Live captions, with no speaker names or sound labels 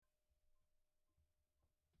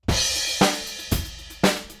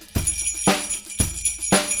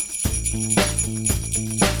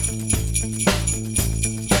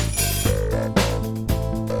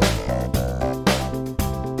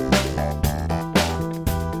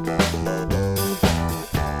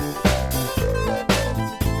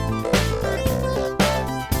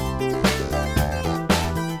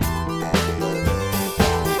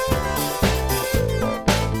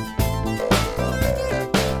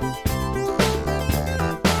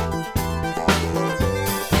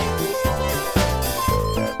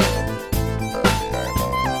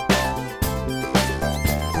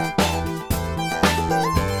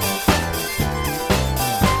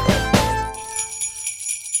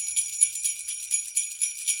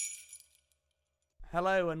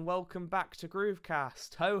Hello and welcome back to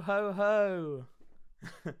Groovecast. Ho ho ho!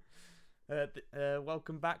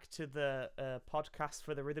 Welcome back to the podcast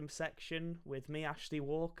for the rhythm section with me, Ashley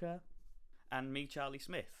Walker, and me, Charlie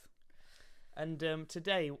Smith. And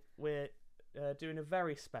today we're doing a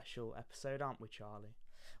very special episode, aren't we, Charlie?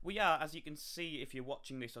 We are, as you can see if you're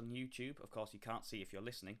watching this on YouTube. Of course, you can't see if you're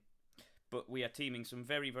listening, but we are teaming some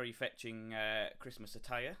very, very fetching Christmas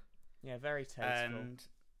attire. Yeah, very tasteful.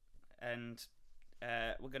 And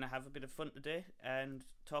we're going to have a bit of fun today and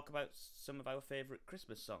talk about some of our favourite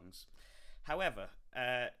Christmas songs. However,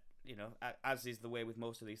 as is the way with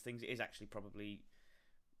most of these things, it is actually probably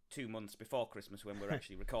 2 months before Christmas when we're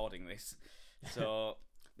actually recording this. So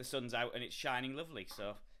the sun's out and it's shining lovely.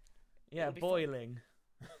 So yeah, boiling.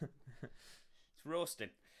 It's roasting.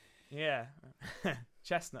 Yeah,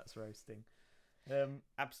 chestnuts roasting.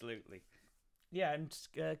 Absolutely. Yeah, and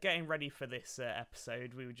getting ready for this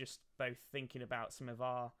episode, we were just both thinking about some of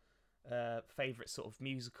our favourite sort of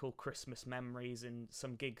musical Christmas memories and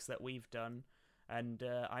some gigs that we've done. And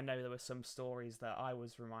I know there were some stories that I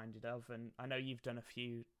was reminded of, and I know you've done a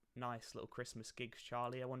few nice little Christmas gigs,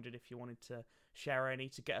 Charlie. I wondered if you wanted to share any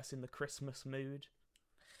to get us in the Christmas mood.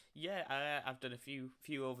 Yeah, I've done a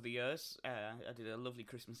few over the years. I did a lovely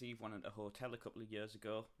Christmas Eve one at a hotel a couple of years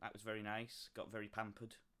ago. That was very nice. Got very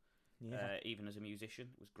pampered. Yeah. Even as a musician,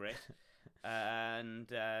 it was great.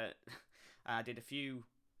 And I did a few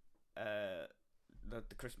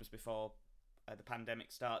the Christmas before the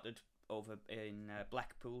pandemic started over in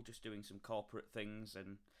Blackpool, just doing some corporate things,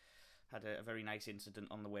 and had a very nice incident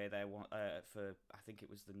on the way there for, I think it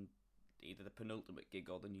was either the penultimate gig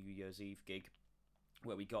or the New Year's Eve gig,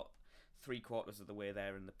 where we got 3/4 of the way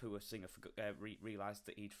there and the poor singer realised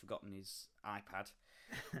that he'd forgotten his iPad,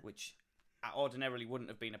 which ordinarily wouldn't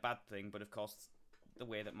have been a bad thing, but of course the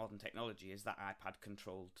way that modern technology is, that iPad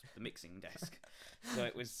controlled the mixing desk. So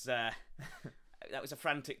it was that was a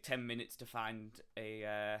frantic 10 minutes to find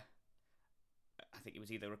I think it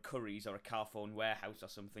was either a Curry's or a Carphone Warehouse or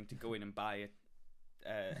something, to go in and buy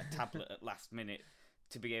a tablet at last minute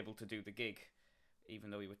to be able to do the gig, even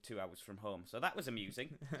though we were 2 hours from home. So that was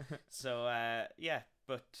amusing. So yeah,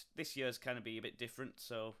 but this year's kind of be a bit different,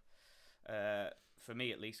 so for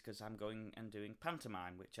me at least, because I'm going and doing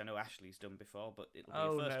pantomime, which I know Ashley's done before, but it'll be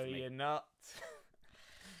a first for me. Oh no, you're not.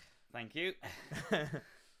 Thank you.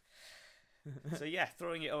 So yeah,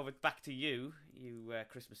 throwing it over back to you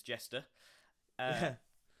Christmas jester.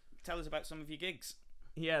 Tell us about some of your gigs.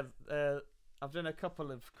 Yeah, I've done a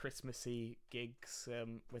couple of Christmassy gigs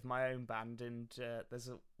with my own band, and there's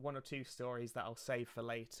one or two stories that I'll save for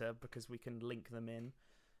later because we can link them in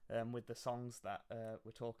with the songs that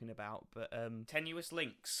we're talking about. But tenuous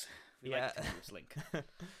links. We like a tenuous link.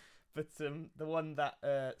 But the one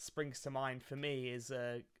that springs to mind for me is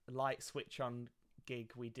a light switch on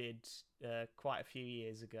gig we did quite a few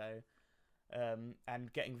years ago.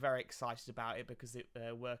 And getting very excited about it because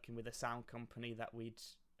working with a sound company that we'd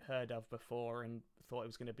heard of before and thought it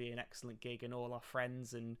was going to be an excellent gig, and all our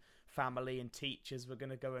friends and family and teachers were going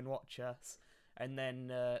to go and watch us. And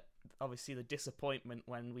then obviously the disappointment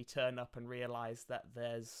when we turn up and realise that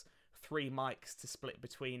there's 3 mics to split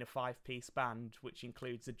between a 5-piece band, which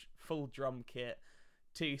includes a full drum kit,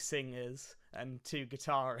 2 singers and 2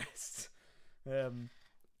 guitarists.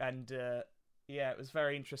 Yeah, it was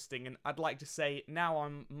very interesting, and I'd like to say now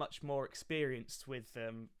I'm much more experienced with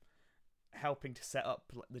helping to set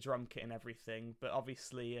up the drum kit and everything. But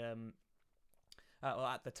obviously,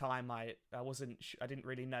 at the time, I didn't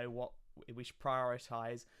really know what we should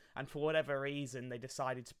prioritize, and for whatever reason, they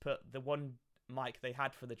decided to put the one mic they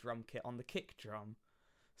had for the drum kit on the kick drum.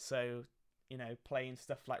 So, playing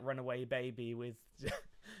stuff like "Runaway Baby" with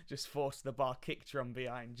just 4 to the bar kick drum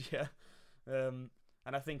behind you.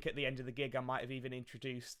 And I think at the end of the gig, I might have even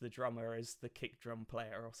introduced the drummer as the kick drum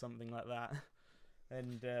player or something like that.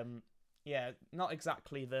 And yeah, not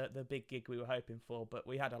exactly the big gig we were hoping for, but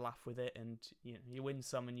we had a laugh with it. And you win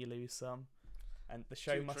some and you lose some, and the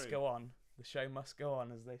show must go on. The show must go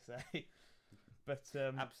on, as they say. But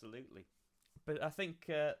absolutely. But I think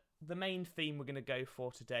the main theme we're going to go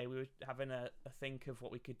for today, we were having a think of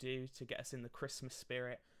what we could do to get us in the Christmas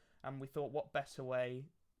spirit, and we thought, what better way,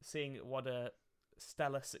 seeing what a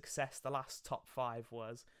stellar success the last top 5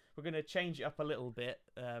 was, we're going to change it up a little bit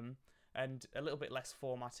and a little bit less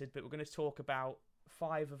formatted, but we're going to talk about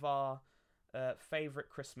 5 of our favourite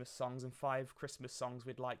Christmas songs and 5 Christmas songs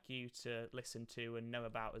we'd like you to listen to and know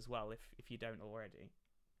about as well, if you don't already.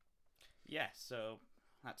 Yeah, so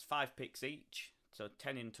that's 5 picks each, so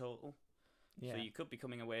 10 in total. Yeah. So you could be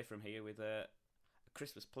coming away from here with a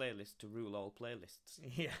Christmas playlist to rule all playlists.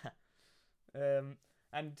 Yeah.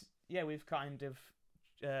 And yeah, we've kind of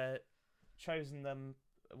chosen them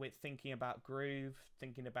with thinking about groove,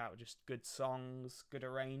 thinking about just good songs, good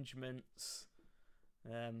arrangements.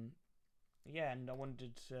 Yeah, and I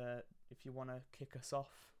wondered if you want to kick us off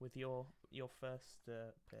with your first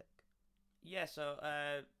pick. Yeah, so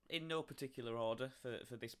in no particular order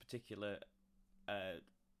for this particular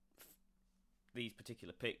these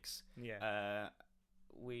particular picks. Yeah.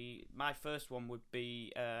 My first one would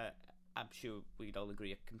be I'm sure we'd all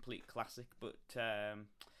agree a complete classic, but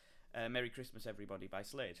Merry Christmas Everybody by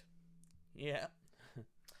Slade. Yeah.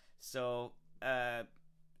 So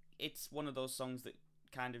it's one of those songs that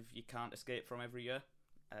kind of you can't escape from every year,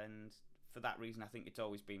 and for that reason I think it's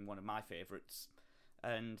always been one of my favourites.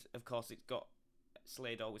 And of course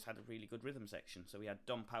Slade always had a really good rhythm section, so we had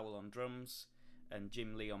Don Powell on drums and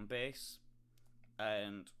Jim Lee on bass,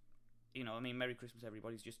 and Merry Christmas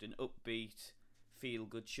Everybody's just an upbeat, feel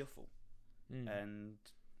good shuffle. And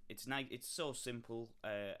it's nice. It's so simple,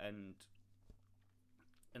 and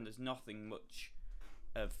there's nothing much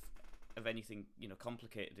of anything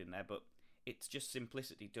complicated in there, but it's just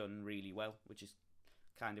simplicity done really well, which is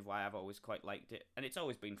kind of why I've always quite liked it. And it's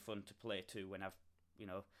always been fun to play too. When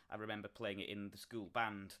I remember playing it in the school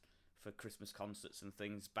band for Christmas concerts and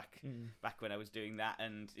things back when I was doing that,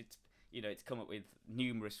 and it's come up with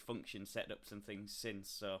numerous function setups and things since.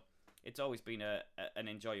 So it's always been an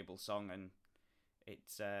enjoyable song, and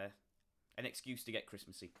it's an excuse to get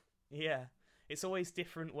Christmassy. Yeah. It's always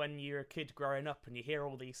different when you're a kid growing up and you hear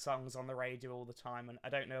all these songs on the radio all the time. And I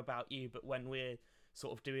don't know about you, but when we're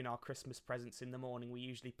sort of doing our Christmas presents in the morning, we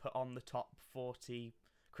usually put on the top 40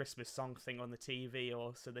 Christmas song thing on the TV,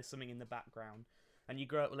 or so there's something in the background. And you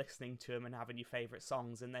grow up listening to them and having your favourite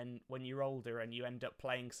songs. And then when you're older and you end up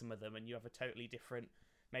playing some of them and you have a totally different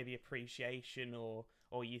maybe appreciation,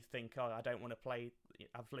 or you think, oh, I don't want to play,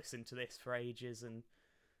 I've listened to this for ages and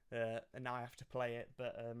now I have to play it,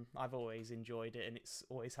 but I've always enjoyed it, and it's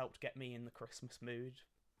always helped get me in the Christmas mood.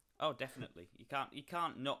 Oh, definitely. You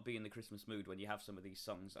can't not be in the Christmas mood when you have some of these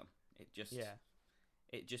songs on.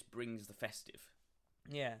 It just brings the festive.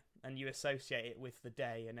 Yeah, and you associate it with the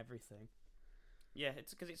day and everything. Yeah,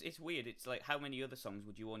 it's because it's weird. It's like, how many other songs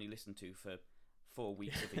would you only listen to for 4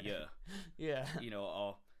 weeks of a year? Yeah.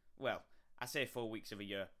 I say 4 weeks of a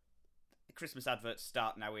year. Christmas adverts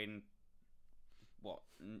start now in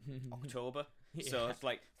October. Yeah. So it's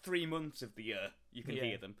like 3 months of the year you can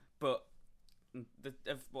hear them, but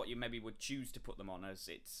of what you maybe would choose to put them on, as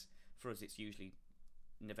for us it's usually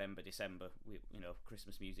November, December.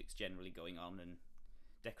 Christmas music's generally going on and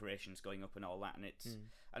decorations going up and all that, and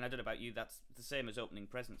and I don't know about you, that's the same as opening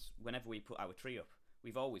presents. Whenever we put our tree up,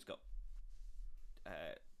 we've always got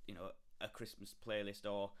a Christmas playlist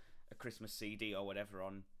or a Christmas CD or whatever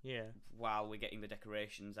on, while we're getting the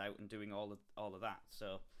decorations out and doing all of that.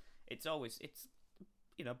 So it's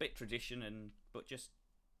a bit tradition, but just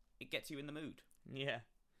it gets you in the mood. Yeah.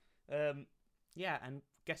 And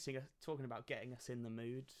talking about getting us in the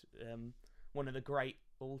mood, one of the great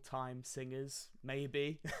all-time singers,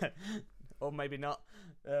 maybe, or maybe not.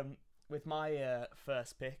 With my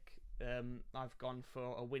first pick, I've gone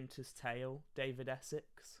for A Winter's Tale, David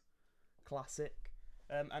Essex, classic.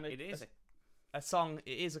 And it is a song.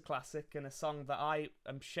 It is a classic, and a song that I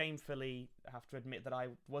am shamefully have to admit that I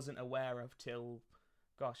wasn't aware of till,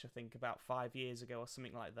 I think about 5 years ago or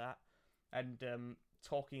something like that. And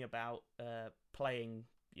talking about playing,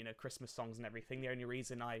 Christmas songs and everything, the only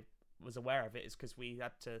reason I was aware of it is because we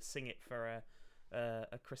had to sing it for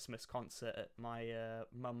a Christmas concert at my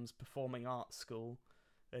mum's performing arts school,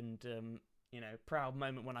 and proud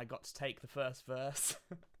moment when I got to take the first verse.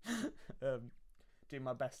 Do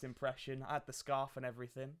my best impression. I had the scarf and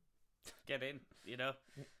everything. Get in,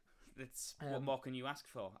 It's what more can you ask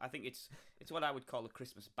for? I think it's what I would call a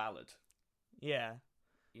Christmas ballad. Yeah.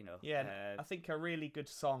 I think a really good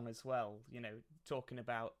song as well. Talking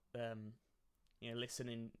about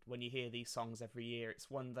listening when you hear these songs every year. It's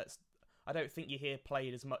one that's I don't think you hear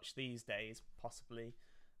played as much these days, possibly.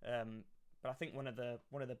 But I think one of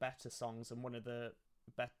the better songs and one of the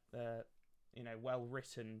well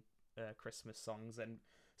written Christmas songs. And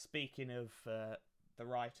speaking of the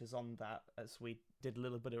writers on that, as we did a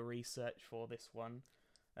little bit of research for this one,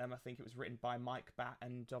 I think it was written by Mike Batt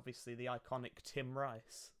and obviously the iconic Tim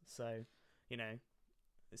Rice. So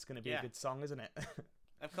it's going to be a good song, isn't it?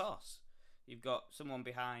 Of course. You've got someone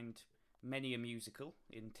behind many a musical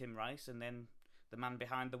in Tim Rice, and then the man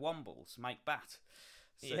behind the Wombles, Mike Batt.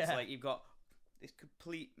 So it's like you've got this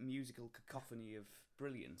complete musical cacophony of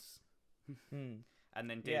brilliance. And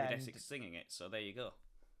then David Essex singing it, so there you go.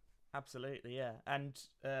 Absolutely, yeah. And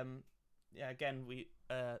again, we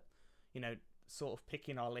sort of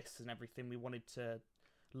picking our lists and everything, we wanted to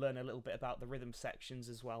learn a little bit about the rhythm sections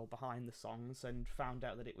as well behind the songs, and found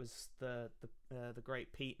out that it was the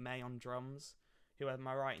great Pete May on drums, who, am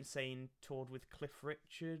I right in saying, toured with Cliff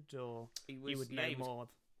Richard, or you would know more?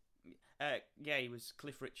 Yeah, he was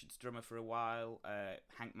Cliff Richard's drummer for a while,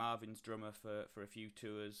 Hank Marvin's drummer for a few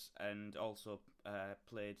tours, and also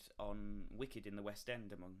played on Wicked in the West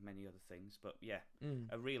End, among many other things. But yeah,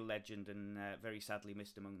 a real legend, and very sadly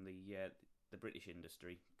missed among the British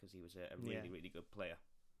industry, because he was a really good player.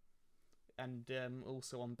 And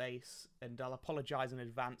also on bass, and I'll apologise in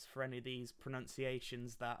advance for any of these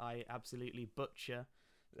pronunciations that I absolutely butcher.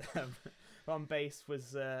 On bass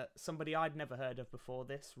was somebody I'd never heard of before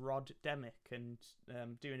this, Rod Demick, and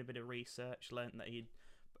doing a bit of research, learnt that he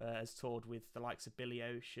has toured with the likes of Billy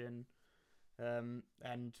Ocean,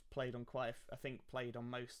 and played on played on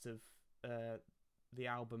most of the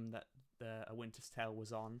album that A Winter's Tale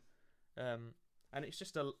was on. And it's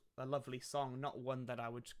just a lovely song, not one that I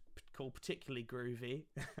would call particularly groovy,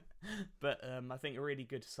 but I think a really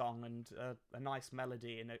good song, and a nice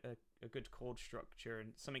melody, and a good chord structure,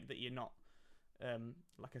 and something that you're not,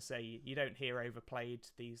 like I say, you don't hear overplayed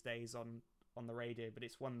these days on the radio, but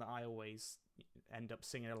it's one that I always end up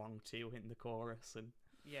singing along to in the chorus. And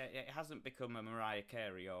yeah, it hasn't become a Mariah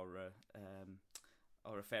Carey or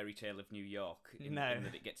a Fairy Tale of New York in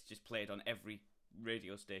that it gets just played on every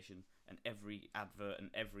radio station and every advert and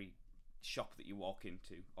every shop that you walk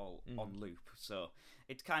into, all on loop. So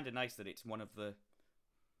it's kind of nice that it's one of the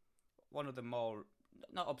more,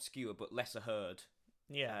 not obscure but lesser heard,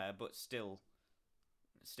 but still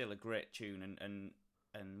a great tune,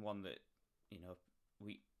 and one that, you know,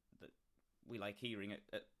 we like hearing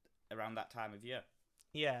at around that time of year.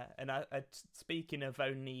 Yeah, and I speaking of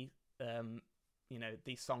only you know,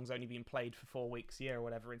 these songs only being played for 4 weeks a year or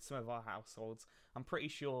whatever in some of our households, I'm pretty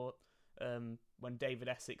sure when David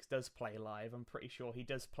Essex does play live, I'm pretty sure he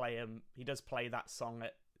does play that song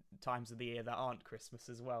at times of the year that aren't Christmas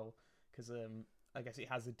as well, because I guess it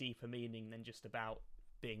has a deeper meaning than just about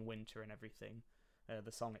being winter and everything,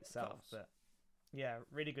 the song itself. But yeah,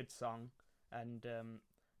 really good song, and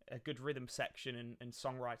a good rhythm section and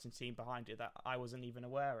songwriting team behind it that I wasn't even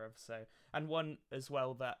aware of. So, and one as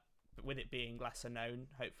well that, with it being lesser known,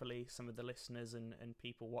 hopefully some of the listeners and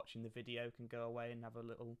people watching the video can go away and have a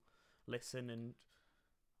little listen and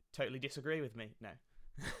totally disagree with me. No.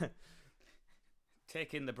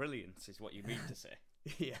 Take in the brilliance is what you mean to say.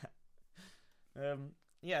 Yeah.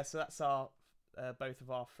 Yeah, so that's our both of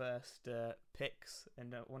our first picks,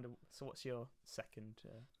 and so what's your second?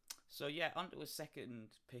 So yeah, onto a second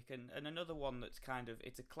pick, and another one that's kind of,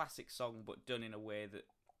 it's a classic song but done in a way that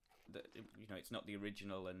you know, it's not the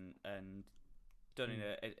original, and done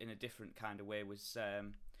in a different kind of way, was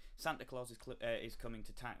Santa Claus is Coming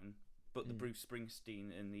to Town, but the Bruce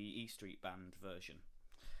Springsteen and the E Street Band version,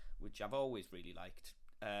 which I've always really liked.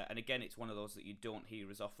 And again, it's one of those that you don't hear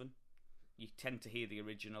as often. You tend to hear the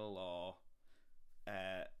original or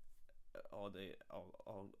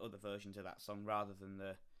other versions of that song rather than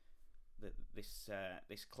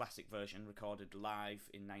this classic version recorded live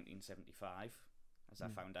in 1975. As I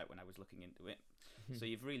found out when I was looking into it. So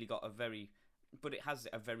you've really got but it has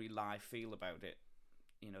a very live feel about it.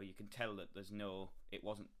 You know, you can tell that it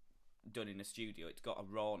wasn't done in a studio. It's got a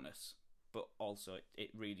rawness, but also it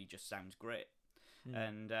really just sounds great.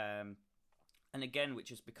 And again, which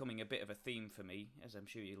is becoming a bit of a theme for me, as I'm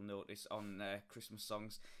sure you'll notice on Christmas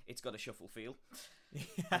songs, it's got a shuffle feel.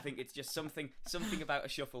 I think it's just something about a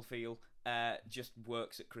shuffle feel just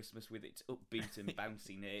works at Christmas with its upbeat and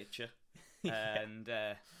bouncy nature. And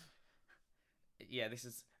this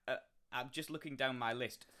is I'm just looking down my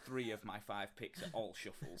list. 3 of my 5 picks are all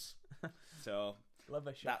shuffles, so love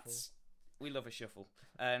a shuffle. We love a shuffle.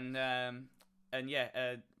 And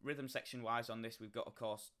rhythm section wise on this, we've got, of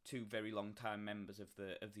course, 2 very long time members of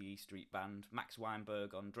the E Street Band, Max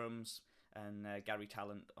Weinberg on drums and Gary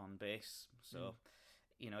Talent on bass. So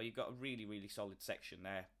you know, you've got a really, really solid section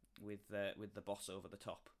there with the boss over the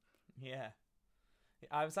top. Yeah.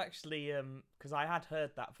 I was actually, because I had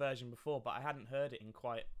heard that version before, but I hadn't heard it in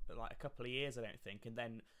quite like a couple of years, I don't think. And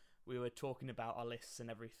then we were talking about our lists and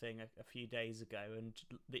everything a few days ago, and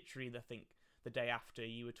literally, I think the day after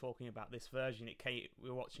you were talking about this version, we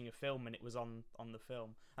were watching a film and it was on the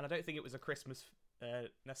film. And I don't think it was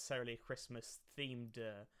necessarily a Christmas themed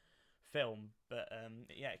film, but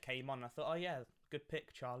it came on. I thought, oh yeah, good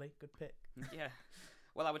pick, Charlie, good pick. Yeah.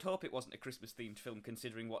 Well, I would hope it wasn't a Christmas-themed film,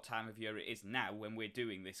 considering what time of year it is now when we're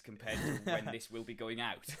doing this, compared to when this will be going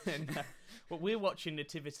out. Well, we're watching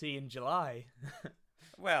Nativity in July.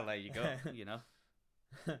 Well, there you go. You know,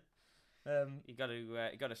 you got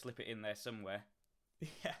to slip it in there somewhere.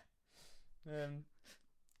 Yeah.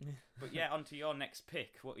 But yeah, on to your next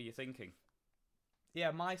pick. What are you thinking?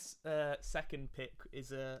 Yeah, my second pick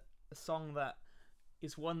is a song that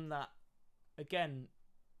is one that, again,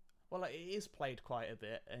 well, it is played quite a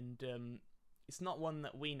bit, and it's not one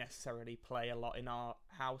that we necessarily play a lot in our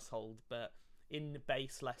household, but in the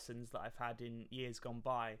bass lessons that I've had in years gone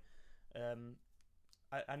by,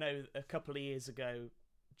 I know a couple of years ago,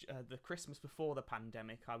 the Christmas before the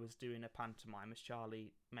pandemic, I was doing a pantomime, as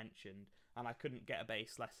Charlie mentioned, and I couldn't get a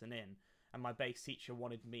bass lesson in, and my bass teacher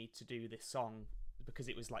wanted me to do this song because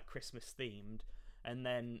it was like Christmas themed, and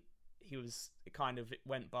then it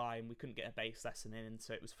went by and we couldn't get a bass lesson in, and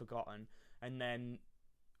so it was forgotten. And then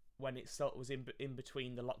when it was in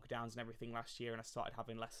between the lockdowns and everything last year, and I started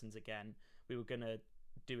having lessons again, we were gonna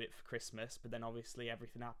do it for Christmas, but then obviously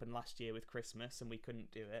everything happened last year with Christmas and we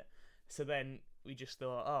couldn't do it. So then we just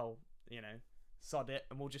thought, oh, sod it,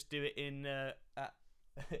 and we'll just do it in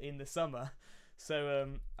in the summer.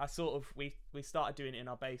 So we started doing it in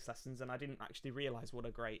our bass lessons, and I didn't actually realise what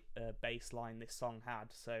a great bass line this song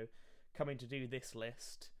had. So coming to do this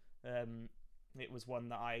list, it was one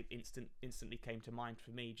that I instantly came to mind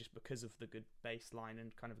for me, just because of the good bass line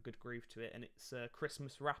and kind of a good groove to it. And it's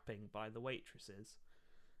Christmas Wrapping by The Waitresses,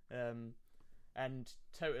 and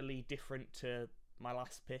totally different to my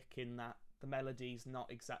last pick in that the melody's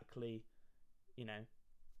not exactly,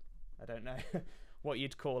 I don't know what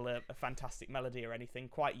you'd call a fantastic melody or anything.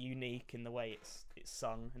 Quite unique in the way it's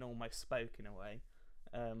sung and almost spoke in a way,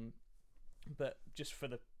 but just for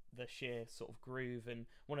the sheer sort of groove, and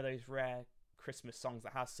one of those rare Christmas songs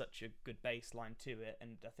that has such a good bass line to it.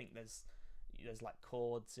 And I think there's like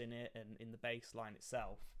chords in it and in the bass line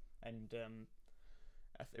itself, and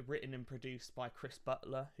written and produced by Chris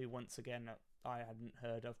Butler, who once again I hadn't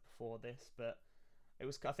heard of before this, but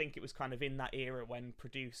I think it was kind of in that era when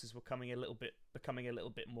producers were becoming a little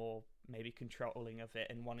bit more maybe controlling of it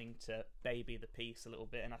and wanting to baby the piece a little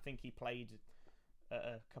bit. And I think he played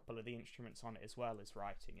a couple of the instruments on it as well as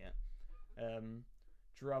writing it.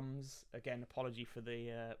 Drums, again, apology for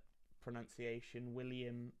the pronunciation,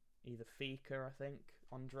 William either Feaker, I think,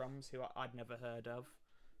 on drums, who I'd never heard of.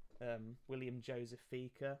 William Joseph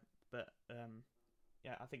Feaker, but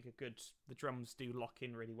yeah, I think the drums do lock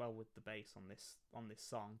in really well with the bass on this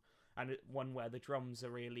song, and one where the drums are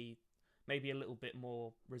really maybe a little bit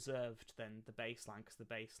more reserved than the bass line, because the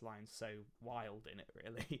bass line's so wild in it,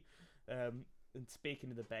 really. And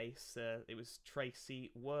speaking of the bass, it was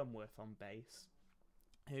Tracy Wormworth on bass,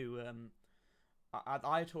 who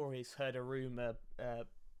I'd always heard a rumour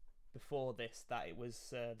before this that it was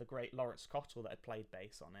the great Lawrence Cottle that had played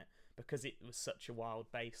bass on it, because it was such a wild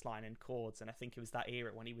bass line and chords, and I think it was that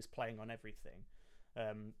era when he was playing on everything.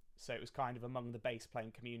 So it was kind of among the bass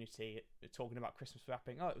playing community, talking about Christmas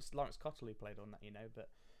Wrapping. Oh, it was Lawrence Cottle who played on that, but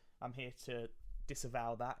I'm here to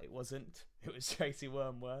disavow that. It wasn't. It was Tracy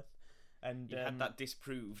Wormworth. And you had that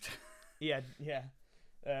disproved. yeah.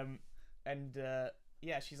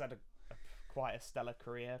 She's had quite a stellar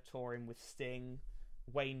career, touring with Sting,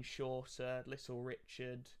 Wayne Shorter, Little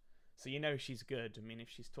Richard. So she's good. I mean, if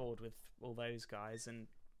she's toured with all those guys, and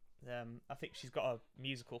I think she's got a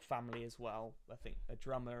musical family as well. I think a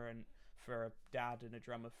drummer and for a dad and a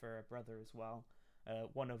drummer for a brother as well.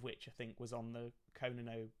 One of which I think was on the Conan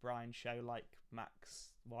O'Brien show, like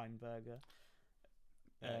Max Weinberger.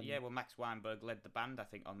 Max Weinberg led the band, I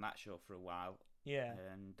think, on that show for a while. Yeah,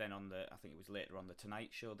 and then I think it was later on the Tonight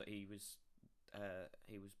Show that he was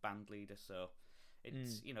band leader. So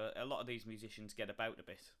it's a lot of these musicians get about a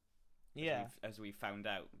bit. As we found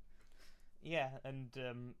out. Yeah, and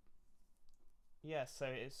so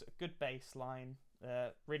it's a good bass line,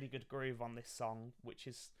 really good groove on this song, which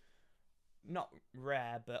is not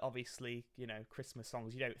rare, but obviously, Christmas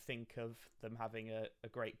songs, you don't think of them having a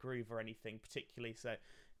great groove or anything particularly. So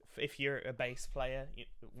if you're a bass player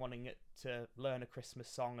wanting it to learn a Christmas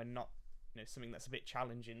song and not something that's a bit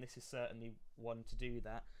challenging, this is certainly one to do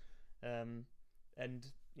that. And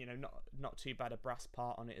not too bad a brass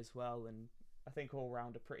part on it as well, and I think all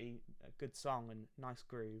round a good song and nice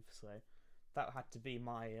groove. So that had to be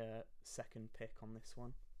my second pick on this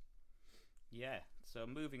one. Yeah, so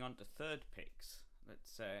moving on to third picks,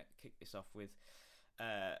 let's kick this off with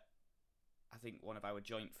I think one of our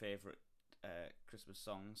joint favourite Christmas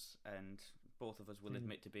songs, and both of us will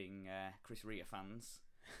admit to being Chris Rea fans.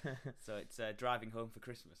 So it's Driving Home for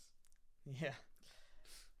Christmas. Yeah.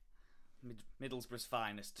 Middlesbrough's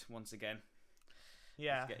finest, once again.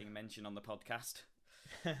 Yeah. It's getting a mention on the podcast.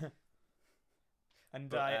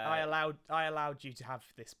 And I allowed you to have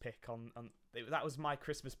this pick on that was my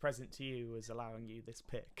Christmas present to you, was allowing you this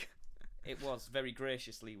pick. It was, very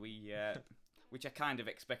graciously. We which I kind of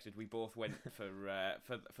expected. We both went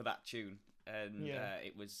for that tune, and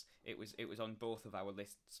it was on both of our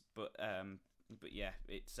lists. But yeah,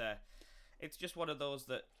 it's just one of those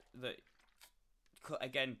that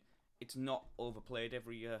again, it's not overplayed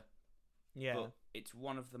every year. Yeah, but it's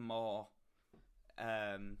one of the more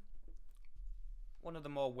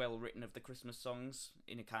well written of the Christmas songs.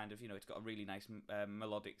 In a kind of, it's got a really nice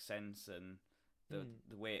melodic sense, and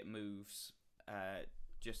the way it moves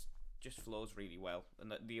just flows really well,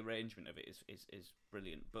 and the arrangement of it is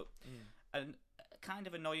brilliant. But and kind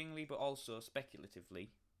of annoyingly, but also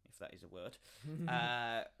speculatively, if that is a word,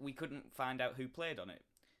 we couldn't find out who played on it.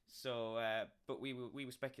 So, but we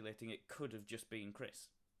were speculating it could have just been Chris,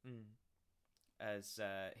 as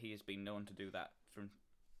he has been known to do that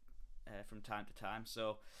from time to time.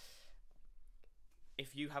 So,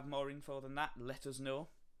 if you have more info than that, let us know.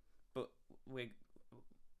 But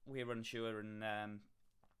we're unsure, and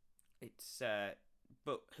it's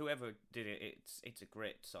but whoever did it, it's a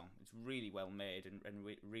great song. It's really well made and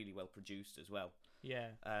really well produced as well. Yeah.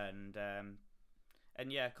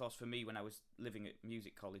 And yeah, of course, for me, when I was living at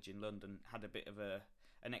music college in London, had a bit of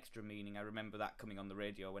an extra meaning. I remember that coming on the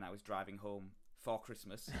radio when I was driving home for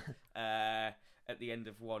Christmas at the end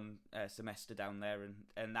of one semester down there,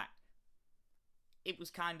 and that it was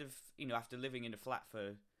kind of, after living in a flat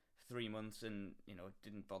for 3 months and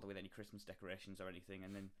didn't bother with any Christmas decorations or anything,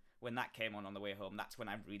 and then when that came on the way home, that's when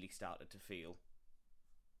I really started to feel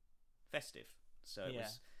festive. So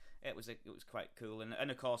it was quite cool,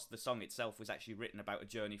 and of course the song itself was actually written about a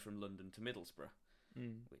journey from London to Middlesbrough,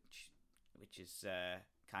 which is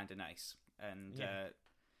kind of nice, and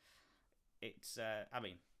it's I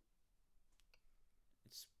mean,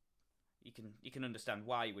 it's you can understand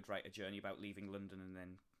why you would write a journey about leaving London and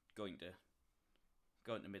then going to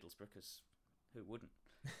Middlesbrough, because who wouldn't?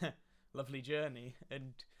 Lovely journey,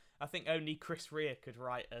 and I think only Chris Rea could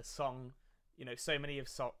write a song. So many of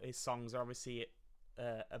his songs are obviously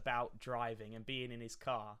about driving and being in his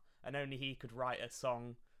car, and only he could write a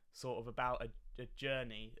song sort of about a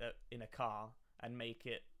journey in a car and make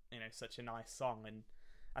it such a nice song. And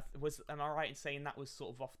am I right in saying that was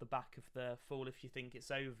sort of off the back of the Fool If You Think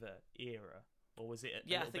It's Over era, or was it a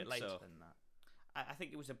little bit later than that? I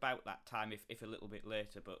think it was about that time, if a little bit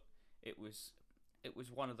later, but it was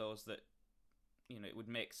one of those that it would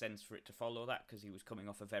make sense for it to follow that, because he was coming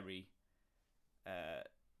off a very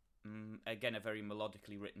again, a very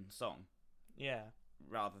melodically written song,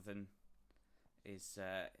 rather than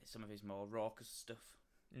some of his more raucous stuff.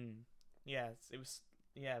 It was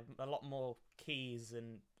a lot more keys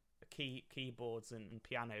and keyboards and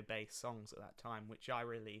piano based songs at that time, which I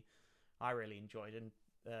really enjoyed. And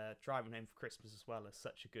Driving Home for Christmas as well has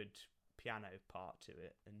such a good piano part to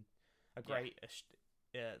it, and a great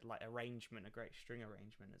arrangement, a great string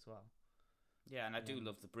arrangement as well. Yeah, and I do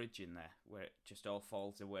love the bridge in there where it just all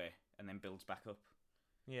falls away and then builds back up.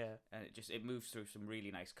 Yeah, and it moves through some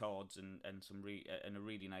really nice chords and a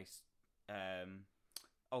really nice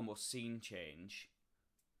almost scene change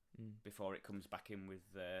before it comes back in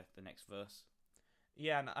with the next verse.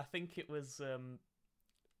 Yeah, and I think it was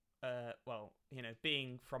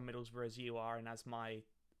being from Middlesbrough as you are, and as my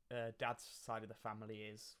dad's side of the family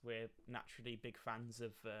is, we're naturally big fans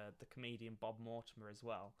of the comedian Bob Mortimer as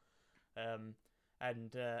well.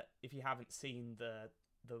 And if you haven't seen the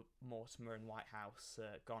Mortimer and Whitehouse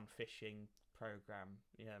Gone Fishing program,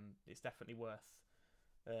 it's definitely worth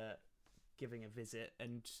giving a visit.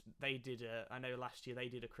 And they did I know last year they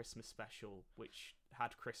did a Christmas special which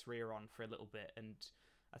had Chris Rea on for a little bit, and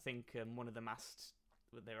I think one of them asked,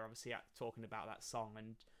 they were obviously talking about that song,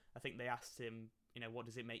 and I think they asked him, what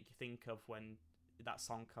does it make you think of when that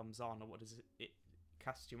song comes on, or what does it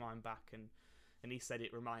cast your mind back? And he said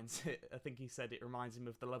it reminds him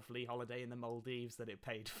of the lovely holiday in the Maldives that it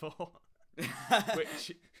paid for,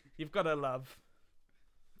 which you've got to love.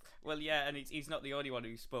 Well, yeah, and he's not the only one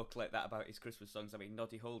who spoke like that about his Christmas songs. I mean,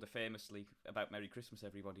 Noddy Holder famously, about Merry Christmas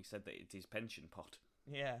Everybody, said that it's his pension pot.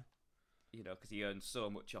 Yeah. Because he earns so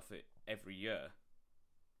much off it every year.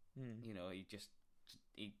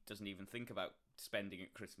 He doesn't even think about spending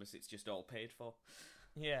at Christmas. It's just all paid for.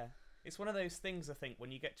 Yeah. It's one of those things, I think,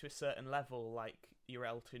 when you get to a certain level, like your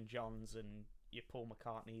Elton Johns and your Paul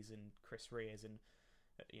McCartneys and Chris Reas, and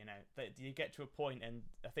you get to a point, and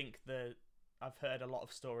I think I've heard a lot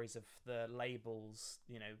of stories of the labels,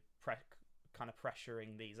 kind of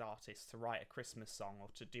pressuring these artists to write a Christmas song or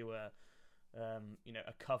to do a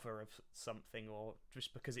cover of something, or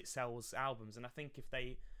just because it sells albums. And I think if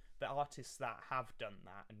the artists that have done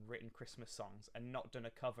that and written Christmas songs and not done a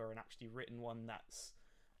cover and actually written one that's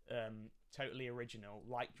totally original,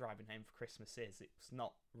 like Driving Home for Christmas is. It's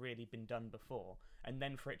not really been done before, and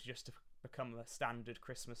then for it to just to become a standard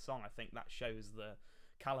Christmas song, I think that shows the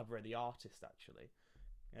caliber of the artist actually.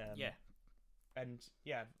 Yeah. And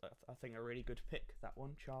yeah, I think a really good pick, that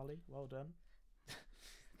one, Charlie. Well done.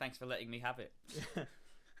 Thanks for letting me have it.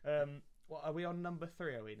 What are we on number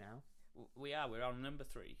 3? Are we now? We are. We're on number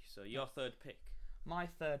 3. So your third pick. My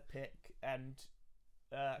third pick, and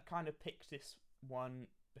kind of picked this one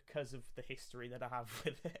because of the history that I have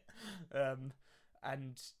with it,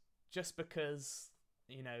 and just because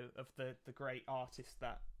of the great artist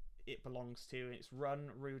that it belongs to. It's Run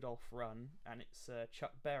Rudolph Run, and it's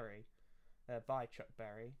Chuck Berry, by Chuck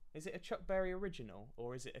Berry. Is it a Chuck Berry original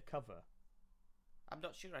or is it a cover? I'm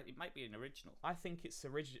not sure. It might be an original. I think it's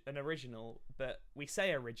an original, but we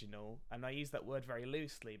say original, and I use that word very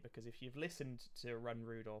loosely because if you've listened to Run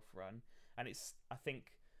Rudolph Run, and it's, I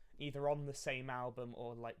think, either on the same album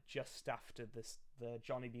or like just after the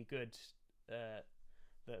Johnny B. Good, the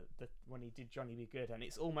when he did Johnny B. Good, and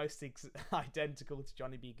it's almost identical to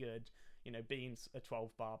Johnny B. Good, being a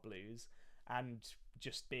 12-bar blues and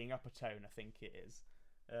just being upper tone. I think it is.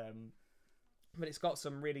 But it's got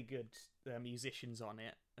some really good musicians on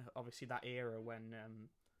it. Obviously, that era when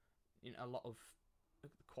a lot of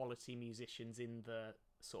quality musicians in the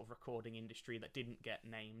sort of recording industry that didn't get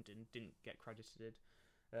named and didn't get credited.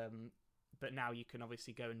 But now you can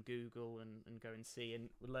obviously go and Google and go and see, and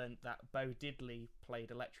learn that Bo Diddley played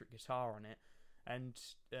electric guitar on it. And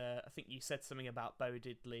I think you said something about Bo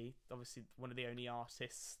Diddley, obviously one of the only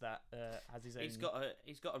artists that has his own.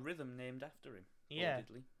 He's got a rhythm named after him. Yeah.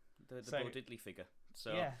 Bo Diddley. The Bo Diddley figure,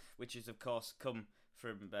 which is of course come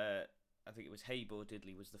from I think it was Hey Bo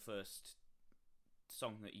Diddley was the first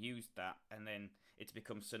song that used that, and then it's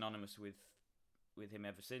become synonymous with him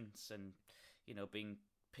ever since, and being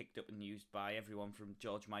picked up and used by everyone from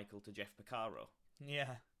George Michael to Jeff Porcaro.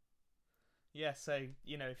 Yeah. So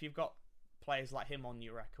if you've got players like him on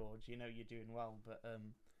your record, you're doing well. But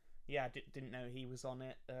I didn't know he was on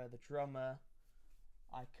it. The drummer,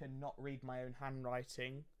 I cannot read my own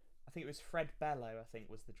handwriting. I think it was Fred Bello, I think,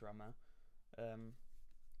 was the drummer.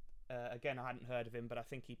 Again, I hadn't heard of him, but I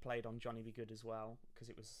think he played on Johnny B. Good as well, because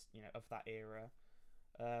it was, of that era.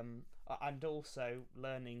 And also,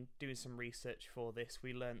 doing some research for this,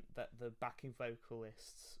 we learnt that the backing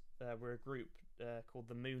vocalists were a group called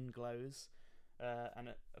the Moonglows. And,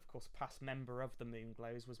 of course, past member of the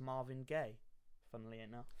Moonglows was Marvin Gaye, funnily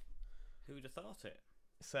enough. Who'd have thought it?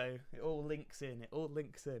 So, it all links in.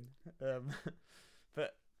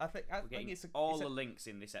 But I think it's the links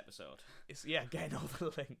in this episode. Getting all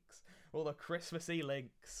the links, all the Christmassy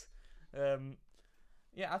links.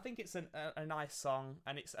 I think it's a nice song,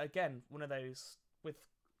 and it's again one of those with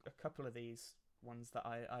a couple of these ones that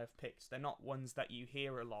I have picked. They're not ones that you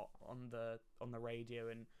hear a lot on the radio,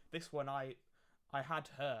 and this one I had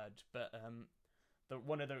heard, but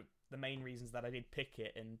one of the main reasons that I did pick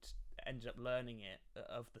it and ended up learning it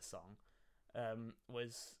of the song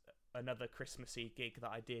was another Christmassy gig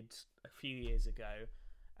that I did a few years ago,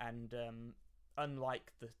 and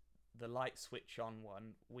unlike the light switch on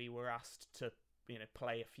one, we were asked to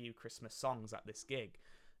play a few Christmas songs at this gig,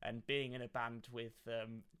 and being in a band with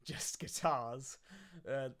just guitars,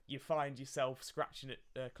 you find yourself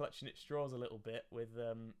clutching at straws a little bit with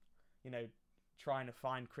trying to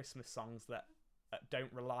find Christmas songs that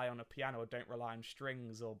don't rely on a piano or don't rely on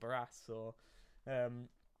strings or brass or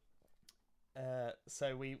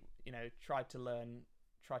so we tried to learn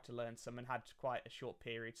some and had quite a short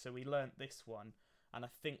period. So we learnt this one, and I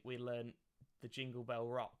think we learnt the Jingle Bell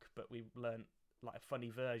Rock, but we learnt like a funny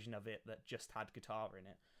version of it that just had guitar in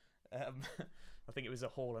it. I think it was a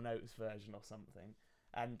Hall & Oates version or something.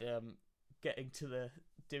 And getting to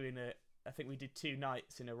I think we did 2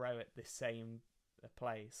 nights in a row at this same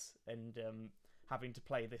place, and having to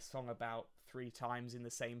play this song about 3 times in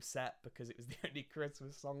the same set because it was the only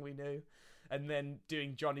Christmas song we knew, and then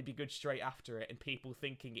doing Johnny B. Good straight after it, and people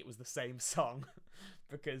thinking it was the same song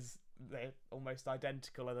because they're almost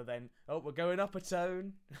identical, other than, oh, we're going up a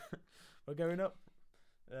tone. We're going up.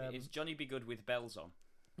 Is Johnny B. Good with bells on?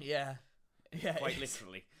 Yeah. Quite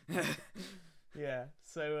literally. Yeah.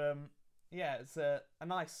 So it's a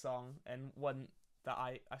nice song, and one that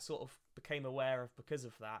I sort of became aware of because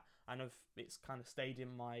of that, and it's kind of stayed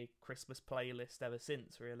in my Christmas playlist ever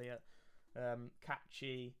since, really.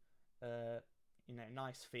 Catchy,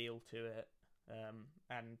 nice feel to it,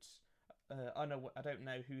 and I don't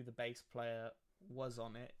know who the bass player was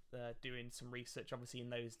on it. Doing some research, obviously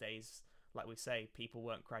in those days, like we say, people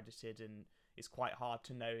weren't credited, and it's quite hard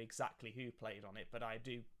to know exactly who played on it, but I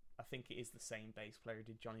think it is the same bass player who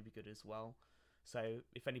did Johnny B. Good as well. So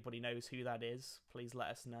if anybody knows who that is, please let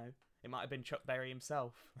us know. It might have been Chuck Berry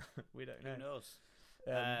himself. We don't know. Who knows?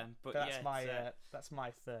 But that's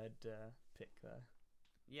my third pick there.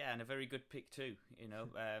 Yeah, and a very good pick too. You know,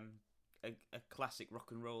 a classic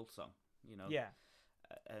rock and roll song. You know. Yeah.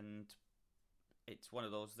 And it's one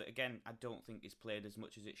of those that, again, I don't think is played as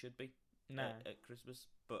much as it should be at Christmas,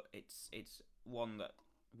 but it's one that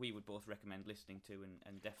we would both recommend listening to,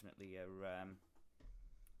 and definitely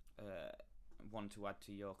one to add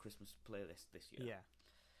to your Christmas playlist this year. Yeah.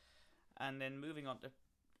 And then moving on to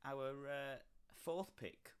our fourth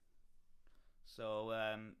pick. So,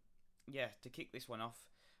 to kick this one off,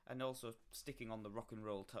 and also sticking on the rock and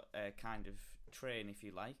roll kind of train, if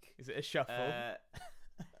you like. Is it a shuffle?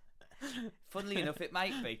 Funnily enough, it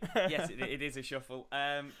might be. Yes, it is a shuffle.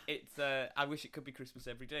 It's I Wish It Could Be Christmas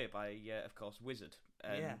Every Day by, of course, Wizzard.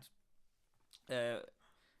 And,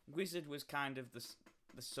 Wizzard was kind of the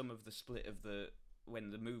sum of the split of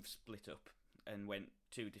when the Move split up and went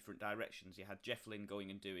two different directions. You had Jeff Lynne going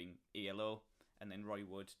and doing ELO, and then Roy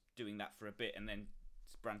Wood doing that for a bit, and then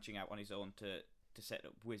branching out on his own to set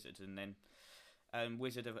up Wizzard. And then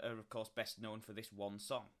Wizzard are of course best known for this one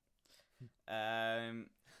song.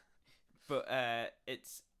 But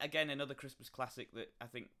it's, again, another Christmas classic that I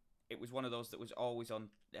think it was one of those that was always on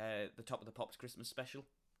the Top of the Pops Christmas special,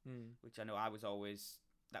 which I know that was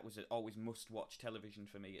always must-watch television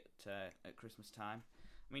for me at Christmas time.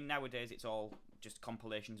 I mean, nowadays it's all just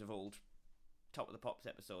compilations of old Top of the Pops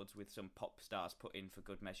episodes with some pop stars put in for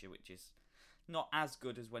good measure, which is not as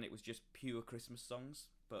good as when it was just pure Christmas songs,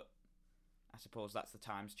 but I suppose that's the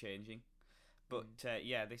times changing. But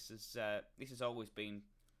this has always been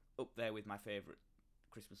up there with my favourite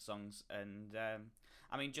Christmas songs. And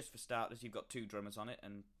I mean, just for starters, you've got two drummers on it,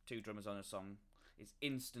 and two drummers on a song is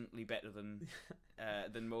instantly better than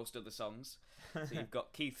most other songs. So you've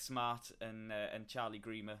got Keith Smart and Charlie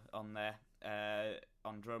Greamer on there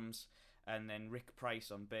on drums, and then Rick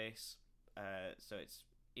Price on bass. So it's,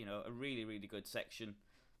 you know, a really, really good section,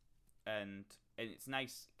 and it's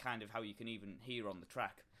nice kind of how you can even hear on the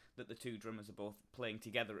track that the two drummers are both playing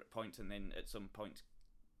together at points, and then at some points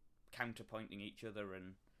counterpointing each other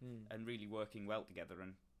and really working well together.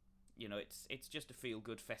 And, you know, it's just a feel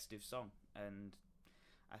good festive song, and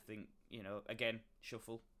I think, you know, again,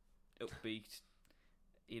 shuffle, upbeat,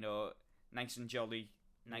 you know, nice and jolly,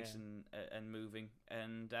 nice and moving,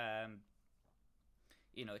 and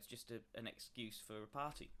you know, it's just an excuse for a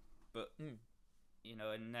party. But you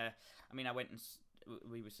know, and I mean, I went and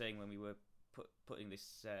we were saying when we were putting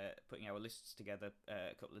our lists together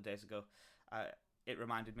a couple of days ago, it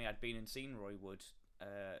reminded me I'd been and seen Roy Wood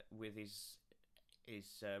with his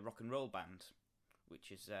rock and roll band,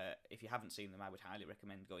 which is, if you haven't seen them, I would highly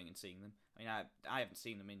recommend going and seeing them. I mean, I haven't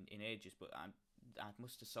seen them in ages, but I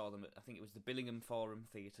must have saw them at, I think it was the Billingham Forum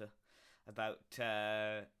Theatre about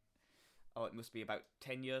it must be about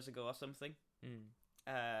 10 years ago or something.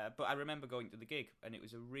 But I remember going to the gig, and it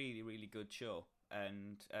was a really, really good show.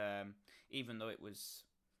 And even though it was,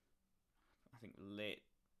 I think,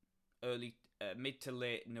 mid to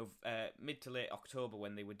late October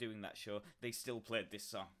when they were doing that show, they still played this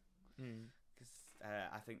song. Because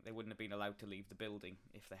I think they wouldn't have been allowed to leave the building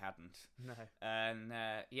if they hadn't. No. And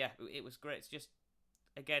it was great. It's just,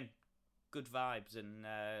 again, good vibes, and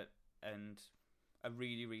a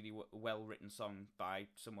really, really well written song by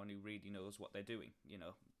someone who really knows what they're doing. You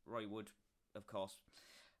know, Roy Wood, of course,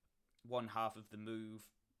 one half of the Move,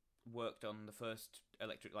 worked on the first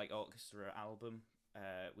Electric Light Orchestra album,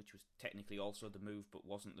 which was technically also the Move, but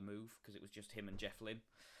wasn't the Move because it was just him and Jeff Lynne.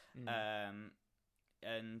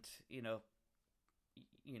 And you know,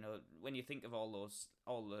 when you think of all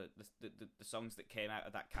the songs that came out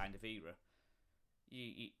of that kind of era,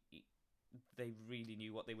 they really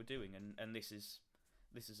knew what they were doing, and this is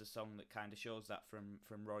a song that kind of shows that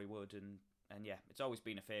from Roy Wood, and yeah, it's always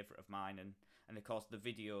been a favourite of mine, and of course the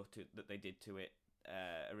video that they did to it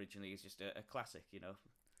originally is just a classic, you know.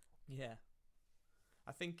 Yeah,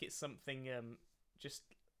 I think it's something. I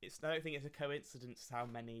don't think it's a coincidence how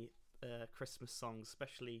many Christmas songs,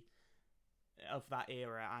 especially of that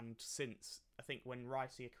era and since. I think when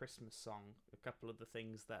writing a Christmas song, a couple of the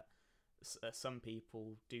things that some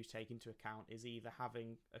people do take into account is either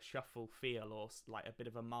having a shuffle feel or like a bit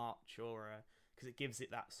of a march, or because it gives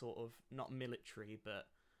it that sort of, not military, but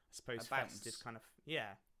I suppose festive kind of,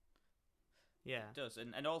 yeah. It does,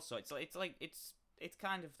 and also it's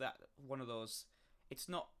kind of that one of those. It's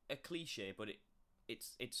not a cliche, but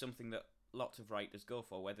it's something that lots of writers go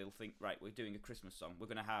for, where they'll think, right, we're doing a Christmas song, we're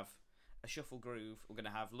going to have a shuffle groove, we're going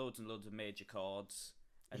to have loads and loads of major chords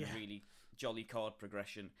and a really jolly chord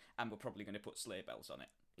progression, and we're probably going to put sleigh bells on it.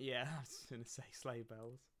 Yeah, I was going to say Sleigh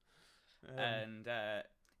Bells. And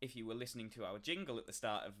if you were listening to our jingle at the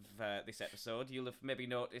start of this episode, you'll have maybe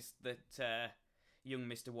noticed that young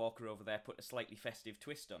Mr. Walker over there put a slightly festive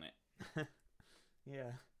twist on it.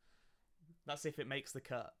 Yeah. That's if it makes the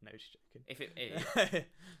cut. No, just joking. If it is.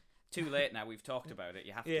 Too late now, we've talked about it,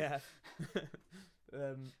 you have to. Yeah.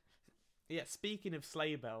 Yeah, speaking of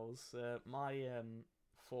Sleigh Bells, my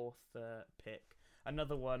fourth pick,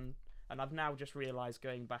 another one, and I've now just realised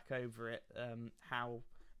going back over it how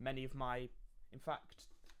many of my, in fact,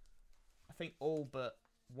 I think all but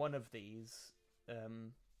one of these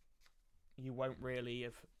you won't really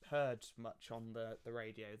have heard much on the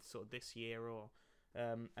radio sort of this year, or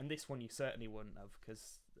and this one you certainly wouldn't have,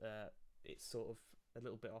 because it's sort of a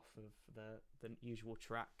little bit off of the usual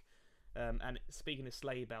track. And speaking of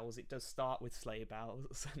Sleigh Bells, it does start with Sleigh Bells,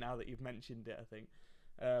 so now that you've mentioned it, I think.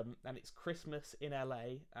 And it's Christmas in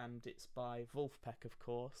LA, and it's by Wolfpack, of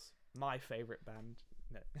course, my favourite band.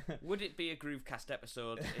 No. Would it be a Groovecast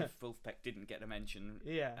episode if Wolfpack didn't get a mention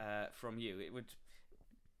from you? It would.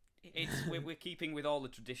 We're keeping with all the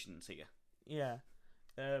traditions here. Yeah.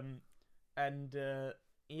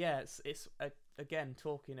 It's again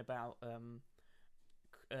talking about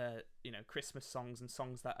Christmas songs and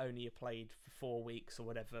songs that only are played for 4 weeks or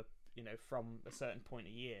whatever, from a certain point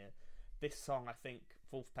a year. This song, I think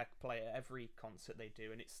Wolfpack play at every concert they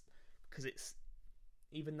do, and it's because it's,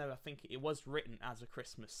 even though I think it was written as a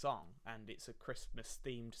Christmas song and it's a Christmas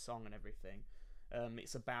themed song and everything,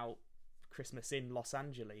 it's about Christmas in Los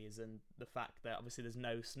Angeles and the fact that obviously there's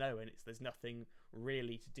no snow and there's nothing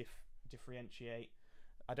really to differentiate.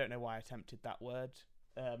 I don't know why I attempted that word.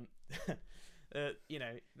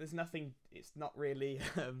 There's nothing. It's not really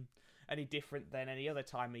any different than any other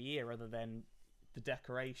time of year, other than the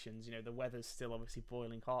decorations. The weather's still obviously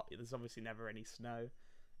boiling hot. There's obviously never any snow,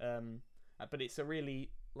 but it's a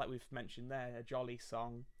really, like we've mentioned there, a jolly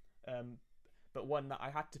song, but one that I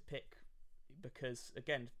had to pick because,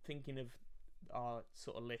 again, thinking of our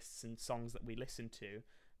sort of lists and songs that we listen to,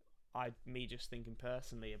 me just thinking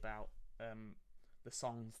personally about the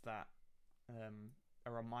songs that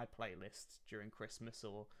are on my playlist during Christmas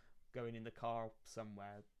or going in the car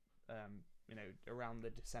somewhere, around the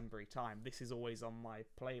December time. This is always on my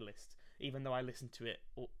playlist, even though I listen to it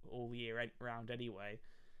all year round anyway,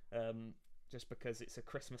 just because it's a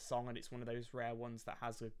Christmas song and it's one of those rare ones that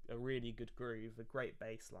has a really good groove, a great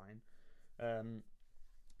bass line.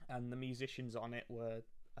 And the musicians on it were,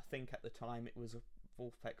 I think at the time it was a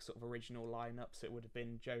Wolfpack sort of original lineup, so it would have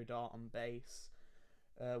been Joe Dart on bass,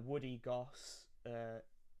 Woody Goss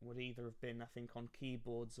would either have been, I think, on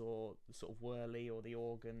keyboards or the sort of whirly or the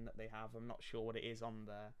organ that they have. I'm not sure what it is on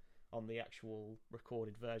the actual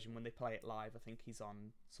recorded version. When they play it live, I think he's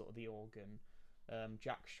on sort of the organ.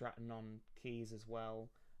 Jack Stratton on keys as well,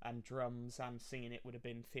 and drums and singing it would have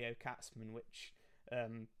been Theo Katzman, which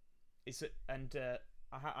is, and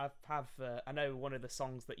I know one of the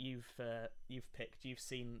songs that you've picked, you've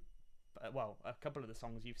seen, a couple of the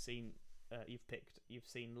songs you've seen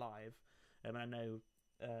live. I know,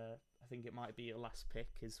 I think it might be your last pick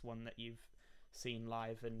is one that you've seen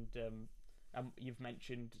live, and you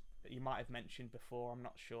might have mentioned before, I'm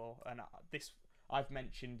not sure, and I've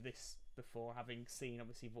mentioned this before, having seen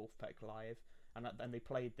obviously Wolfpack live, and they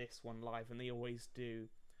played this one live, and they always do.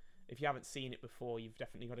 If you haven't seen it before, you've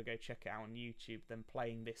definitely got to go check it out on YouTube. Them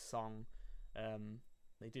playing this song,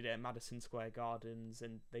 they did it at Madison Square Gardens,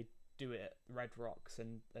 and they do it at Red Rocks,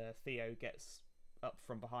 and Theo gets up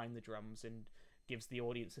from behind the drums and gives the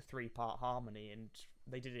audience a 3-part harmony, and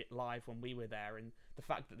they did it live when we were there, and the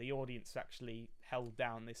fact that the audience actually held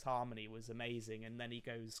down this harmony was amazing. And then he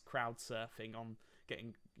goes crowd surfing on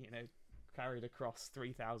getting carried across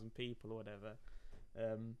 3,000 people or whatever.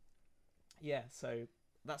 So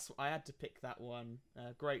I had to pick that one.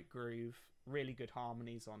 Great groove, really good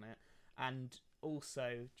harmonies on it. And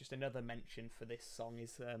also, just another mention for this song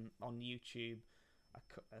is on YouTube.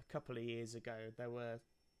 A couple of years ago, there were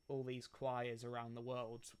all these choirs around the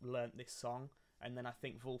world learnt this song, and then I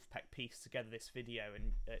think Wolfpack pieced together this video,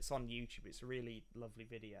 and it's on YouTube. It's a really lovely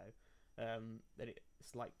video.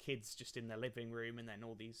 It's like kids just in their living room, and then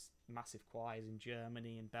all these massive choirs in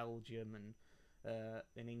Germany and Belgium and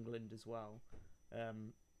in England as well.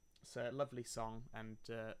 So a lovely song, and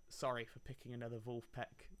sorry for picking another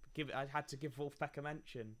Wolfpack. I had to give Wolfpack a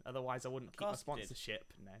mention, otherwise I wouldn't keep my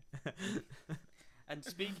sponsorship. No. And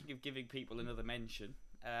speaking of giving people another mention,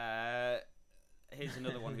 here's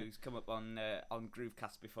another one who's come up on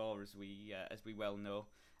Groovecast before, as we well know,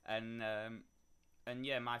 and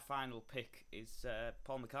yeah, my final pick is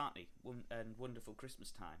Paul McCartney and Wonderful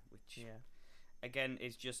Christmas Time, which again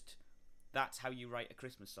is just that's how you write a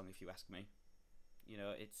Christmas song, if you ask me. You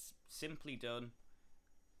know, it's simply done.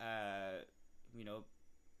 You know,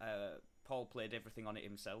 Paul played everything on it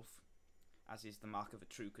himself, as is the mark of a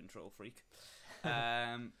true control freak.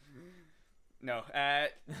 No,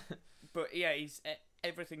 but yeah, he's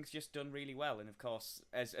everything's just done really well, and of course,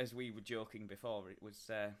 as we were joking before, it was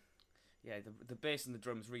the bass and the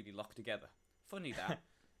drums really locked together. Funny that.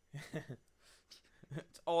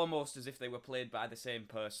 It's almost as if they were played by the same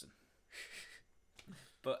person.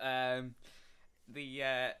 But so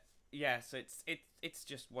it's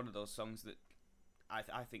just one of those songs that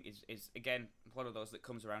I think is again one of those that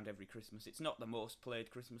comes around every Christmas. It's not the most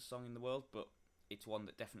played Christmas song in the world, but it's one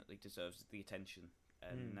that definitely deserves the attention.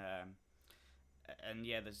 And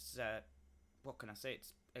yeah, there's what can I say?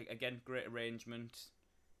 It's again great arrangement,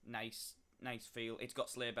 nice feel. It's got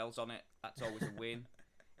sleigh bells on it. That's always a win.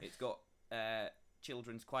 It's got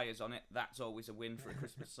children's choirs on it. That's always a win for a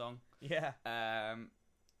Christmas song. Yeah.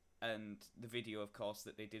 And the video, of course,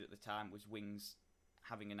 that they did at the time was Wings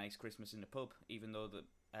having a nice Christmas in the pub, even though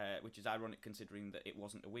which is ironic considering that it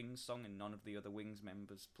wasn't a Wings song and none of the other Wings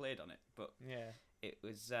members played on it. But yeah, it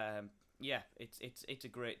was it's a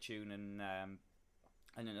great tune and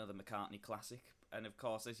another McCartney classic. And of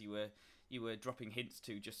course, as you were dropping hints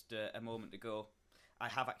to just a moment ago, I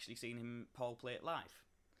have actually seen Paul play it live.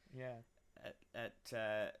 Yeah. At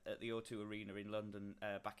the O2 Arena in London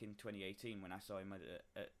back in 2018 when I saw him at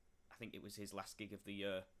I think it was his last gig of the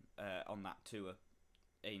year on that tour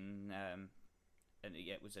and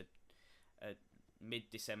it was a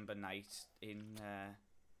mid-December night in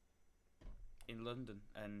London,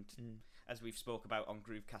 and as we've spoke about on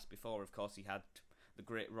Groovecast before, of course he had the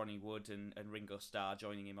great Ronnie Wood and Ringo Starr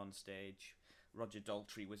joining him on stage. Roger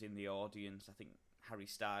Daltrey was in the audience. I think Harry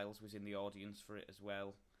Styles was in the audience for it as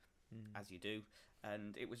well. As you do,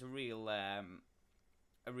 and it was a real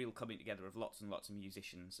coming together of lots and lots of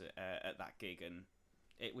musicians at that gig, and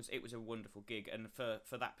it was a wonderful gig. And for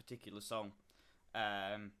that particular song,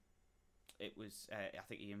 it was I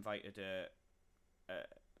think he invited a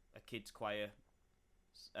kids choir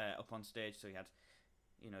up on stage, so he had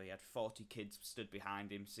 40 kids stood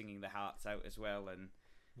behind him singing their hearts out as well, and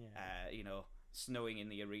snowing in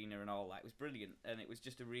the arena and all that. It was brilliant, and it was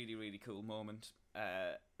just a really, really cool moment.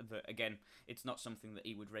 That again, it's not something that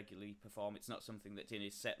he would regularly perform. It's not something that's in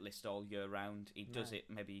his set list all year round. He does it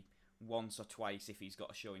maybe once or twice if he's got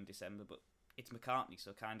a show in December, but it's McCartney,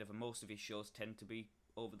 so kind of most of his shows tend to be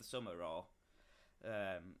over the summer or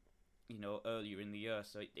earlier in the year,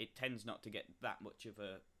 so it tends not to get that much of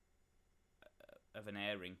an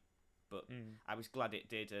airing. But I was glad it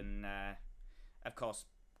did, and of course,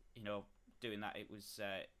 doing that, it was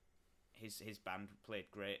his band played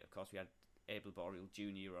great. Of course, we had Abel Boreal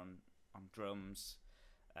Jr. on drums.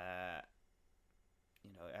 I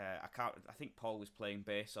think Paul was playing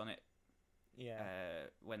bass on it. Yeah.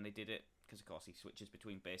 When they did it, because of course he switches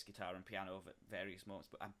between bass guitar and piano at various moments.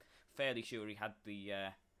 But I'm fairly sure he had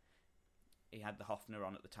the Hofner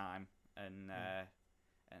on at the time, and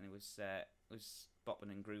it was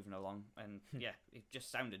bopping and grooving along, and yeah, it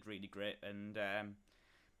just sounded really great. And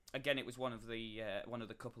again, it was one of the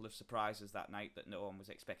couple of surprises that night that no one was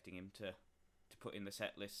expecting him to put in the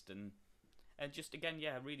set list, and just again,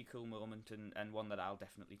 yeah, a really cool moment, and one that I'll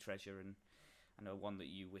definitely treasure, and I know one that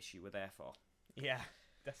you wish you were there for. Yeah,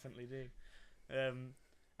 definitely do.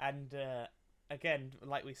 And again,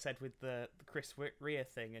 like we said with the Chris Rea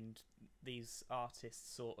thing, and these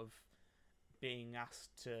artists sort of being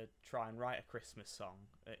asked to try and write a Christmas song.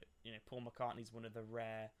 Paul McCartney's one of the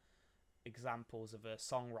rare examples of a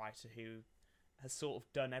songwriter who has sort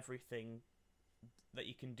of done everything that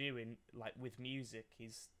you can do with music.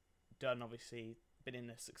 He's obviously been in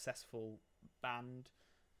a successful band,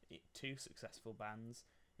 2 successful bands,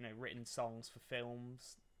 written songs for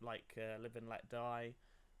films like Live and Let Die,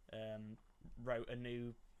 wrote a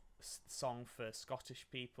new song for Scottish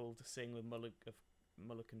people to sing with Mull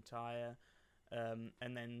of Kintyre,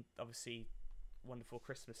 and then obviously Wonderful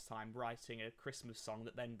Christmas Time, writing a Christmas song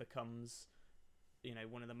that then becomes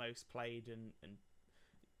one of the most played, and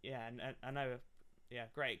I know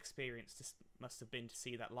great experience must have been to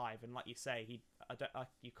see that live. And like you say,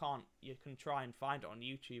 you can try and find it on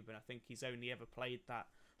YouTube, and I think he's only ever played that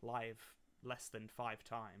live less than 5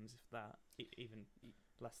 times, if that, even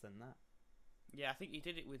less than that. Yeah, I think he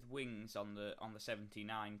did it with Wings on the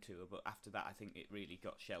 79 tour, but after that I think it really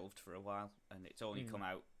got shelved for a while, and it's only come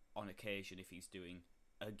out on occasion if he's doing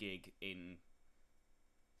a gig in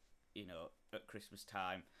at Christmas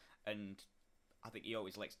time. And I think he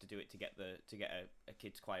always likes to do it to get a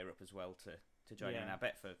kids choir up as well to join in. And I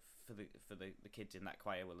bet for the kids in that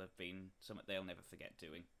choir will have been something they'll never forget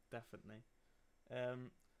doing. definitely.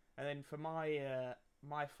 And then for my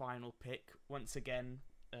final pick, once again,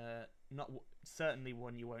 certainly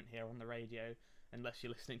one you won't hear on the radio unless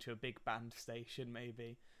you're listening to a big band station,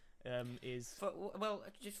 maybe. Is well,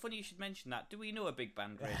 just funny you should mention that. Do we know a big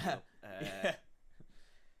band radio?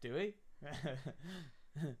 Do we?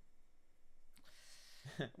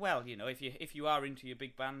 Well, if you are into your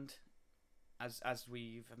big band, as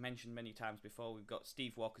we've mentioned many times before, we've got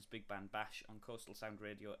Steve Walker's Big Band Bash on Coastal Sound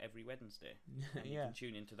Radio every Wednesday. And you can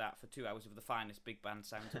tune into that for 2 hours of the finest big band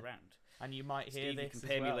sounds around. And you might hear Steve, this. you can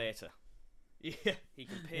pay me later. Yeah, he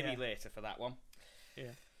can pay me later for that one.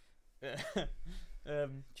 Yeah.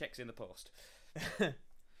 Checks in the post.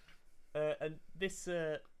 And this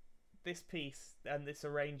piece and this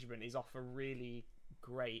arrangement is off a really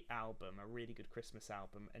great album, a really good Christmas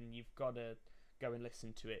album, and you've got to go and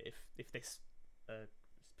listen to it if this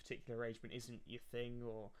particular arrangement isn't your thing,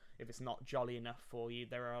 or if it's not jolly enough for you.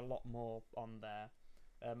 There are a lot more on there,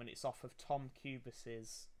 and it's off of Tom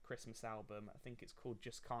Cubis's Christmas album. I think it's called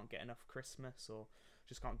Just Can't Get Enough Christmas, or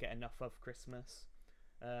Just Can't Get Enough of Christmas,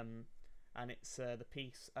 and it's the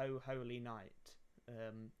piece Oh Holy Night,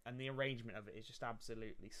 and the arrangement of it is just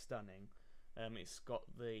absolutely stunning. It's got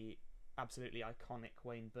the absolutely iconic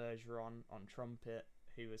Wayne Bergeron on trumpet,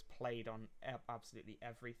 who has played on absolutely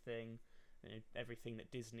everything, everything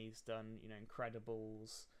that Disney's done,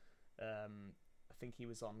 Incredibles. I think he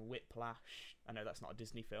was on Whiplash. I know that's not a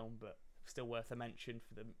Disney film, but still worth a mention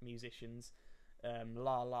for the musicians.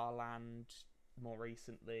 La La Land, more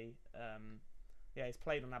recently. He's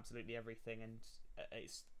played on absolutely everything, and I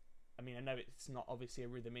know it's not obviously a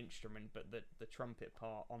rhythm instrument, but the trumpet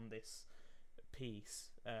part on this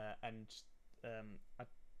piece, I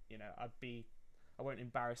won't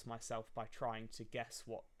embarrass myself by trying to guess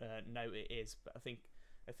what note it is, but I think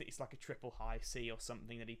it's like a triple high C or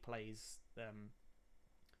something that he plays.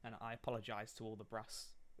 And I apologise to all the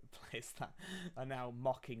brass players that are now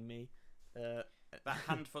mocking me. That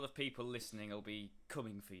handful of people listening will be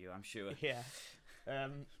coming for you, I'm sure. Yeah,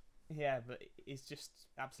 but it's just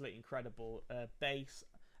absolutely incredible. Bass,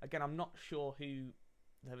 again, I'm not sure who.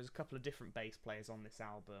 There was a couple of different bass players on this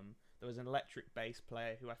album. There was an electric bass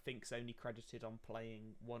player who I think's only credited on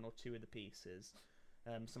playing one or two of the pieces.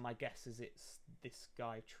 So my guess is it's this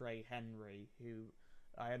guy Trey Henry, who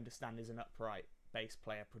I understand is an upright bass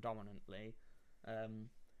player predominantly.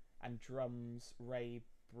 And drums, Ray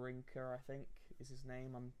Brinker, I think is his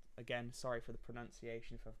name. I'm again sorry for the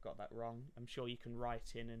pronunciation if I've got that wrong. I'm sure you can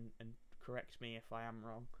write in and correct me if I am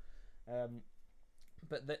wrong.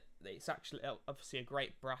 But it's actually obviously a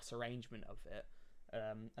great brass arrangement of it.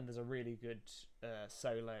 And there's a really good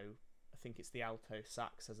solo. I think it's the alto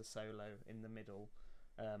sax as a solo in the middle.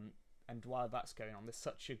 And while that's going on, there's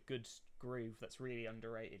such a good groove that's really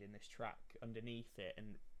underrated in this track underneath it,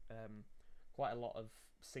 and quite a lot of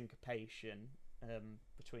syncopation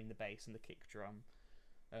between the bass and the kick drum.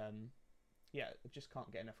 I just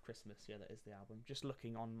can't get enough Christmas. Yeah, that is the album. Just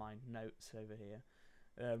looking on my notes over here.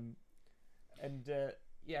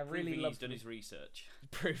 Really he's loved done his research.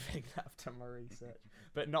 Proving that I've done my research,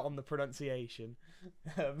 but not on the pronunciation.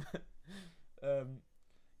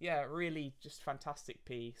 Really just fantastic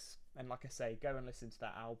piece. And like I say, go and listen to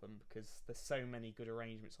that album because there's so many good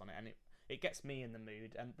arrangements on it, and it gets me in the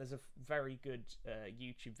mood. And there's a very good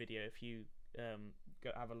YouTube video if you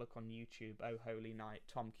go have a look on YouTube. Oh Holy Night,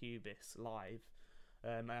 Tom Cubis live.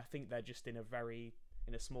 And I think they're just in a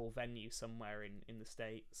small venue somewhere in the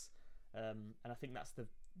States. And I think that's the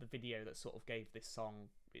video that sort of gave this song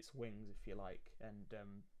its wings, if you like, and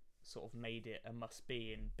sort of made it a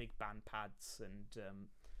must-be in big band pads. And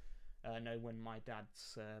I know when my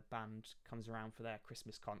dad's band comes around for their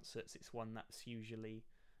Christmas concerts, it's one that's usually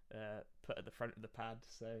put at the front of the pad.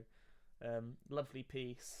 So lovely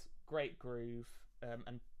piece, great groove,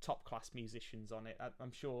 and top-class musicians on it.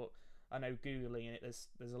 I'm sure. I know googling it,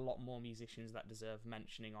 there's a lot more musicians that deserve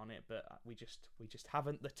mentioning on it, but we just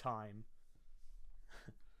haven't the time.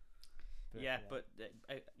 But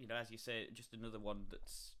as you say, just another one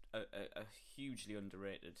that's a hugely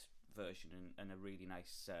underrated version and a really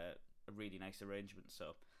nice arrangement.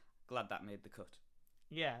 So glad that made the cut.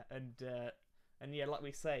 Yeah, and like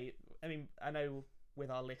we say, I mean, I know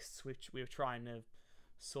with our lists, which we were trying to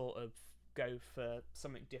sort of go for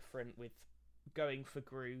something different with. Going for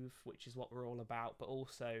groove, which is what we're all about, but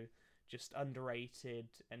also just underrated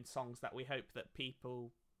and songs that we hope that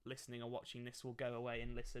people listening or watching this will go away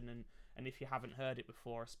and listen, and if you haven't heard it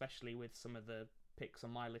before, especially with some of the picks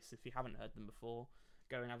on my list, if you haven't heard them before,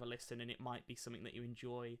 go and have a listen, and it might be something that you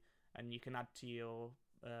enjoy and you can add to your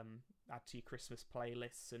Christmas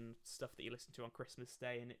playlists and stuff that you listen to on Christmas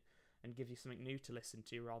Day, and gives you something new to listen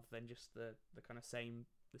to rather than just the kind of same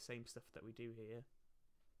stuff that we do here.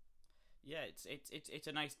 Yeah, it's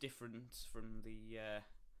a nice difference from the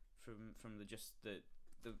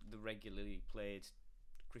regularly played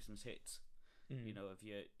Christmas hits. You know, of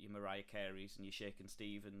your Mariah Careys and your Shakin'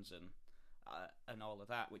 Stevens and all of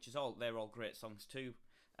that, which is they're all great songs too.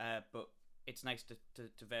 But it's nice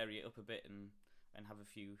to vary it up a bit and have a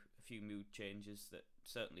few mood changes that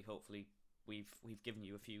certainly, hopefully, we've given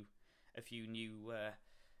you a few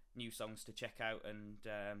new songs to check out, and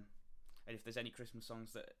if there's any Christmas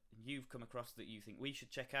songs that you've come across that you think we should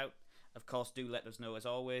check out, of course, do let us know as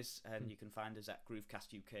always, and you can find us at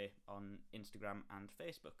Groovecast UK on Instagram and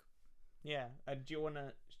Facebook. Yeah, and do you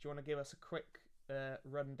wanna give us a quick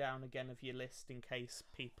rundown again of your list in case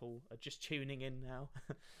people are just tuning in now?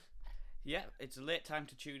 Yeah, it's a late time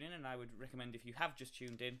to tune in, and I would recommend, if you have just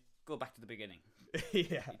tuned in, go back to the beginning.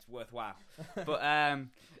 Yeah, it's worthwhile. But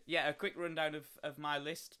yeah, a quick rundown of my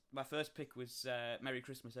list. My first pick was "Merry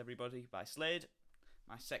Christmas, Everybody" by Slade.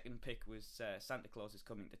 My second pick was "Santa Claus Is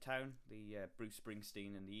Coming to Town," the Bruce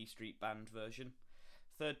Springsteen and the E Street Band version.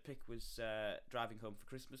 Third pick was "Driving Home for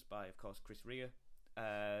Christmas" by, of course, Chris Rea.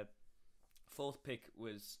 Fourth pick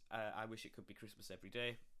was "I Wish It Could Be Christmas Every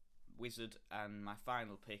Day," Wizard. And my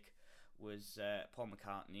final pick was Paul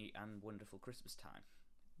McCartney and "Wonderful Christmas Time."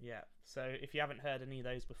 Yeah, so if you haven't heard any of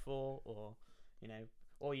those before, or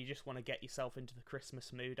you just want to get yourself into the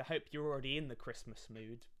Christmas mood, I hope you're already in the Christmas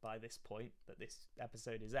mood by this point that this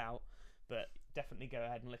episode is out, but definitely go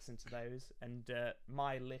ahead and listen to those. And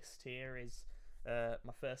my list here is,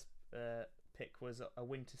 my first pick was A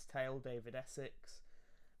Winter's Tale, David Essex.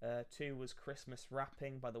 2 was Christmas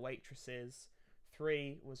Wrapping by the Waitresses.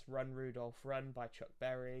 3 was Run Rudolph Run by Chuck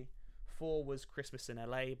Berry. 4 was Christmas in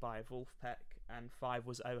LA by Wolfpack, and 5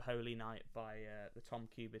 was Oh Holy Night by the Tom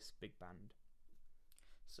Cubis Big Band.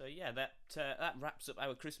 So yeah, that wraps up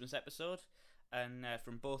our Christmas episode, and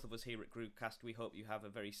from both of us here at Groovecast, we hope you have a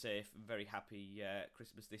very safe, very happy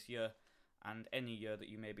Christmas this year, and any year that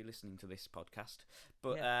you may be listening to this podcast.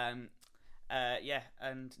 But yeah,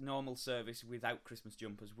 and normal service without Christmas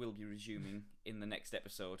jumpers will be resuming in the next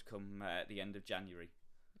episode come the end of January.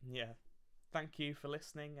 Yeah. Thank you for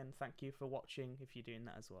listening, and thank you for watching if you're doing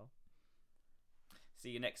that as well. See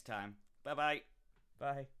you next time. Bye-bye.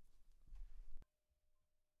 Bye.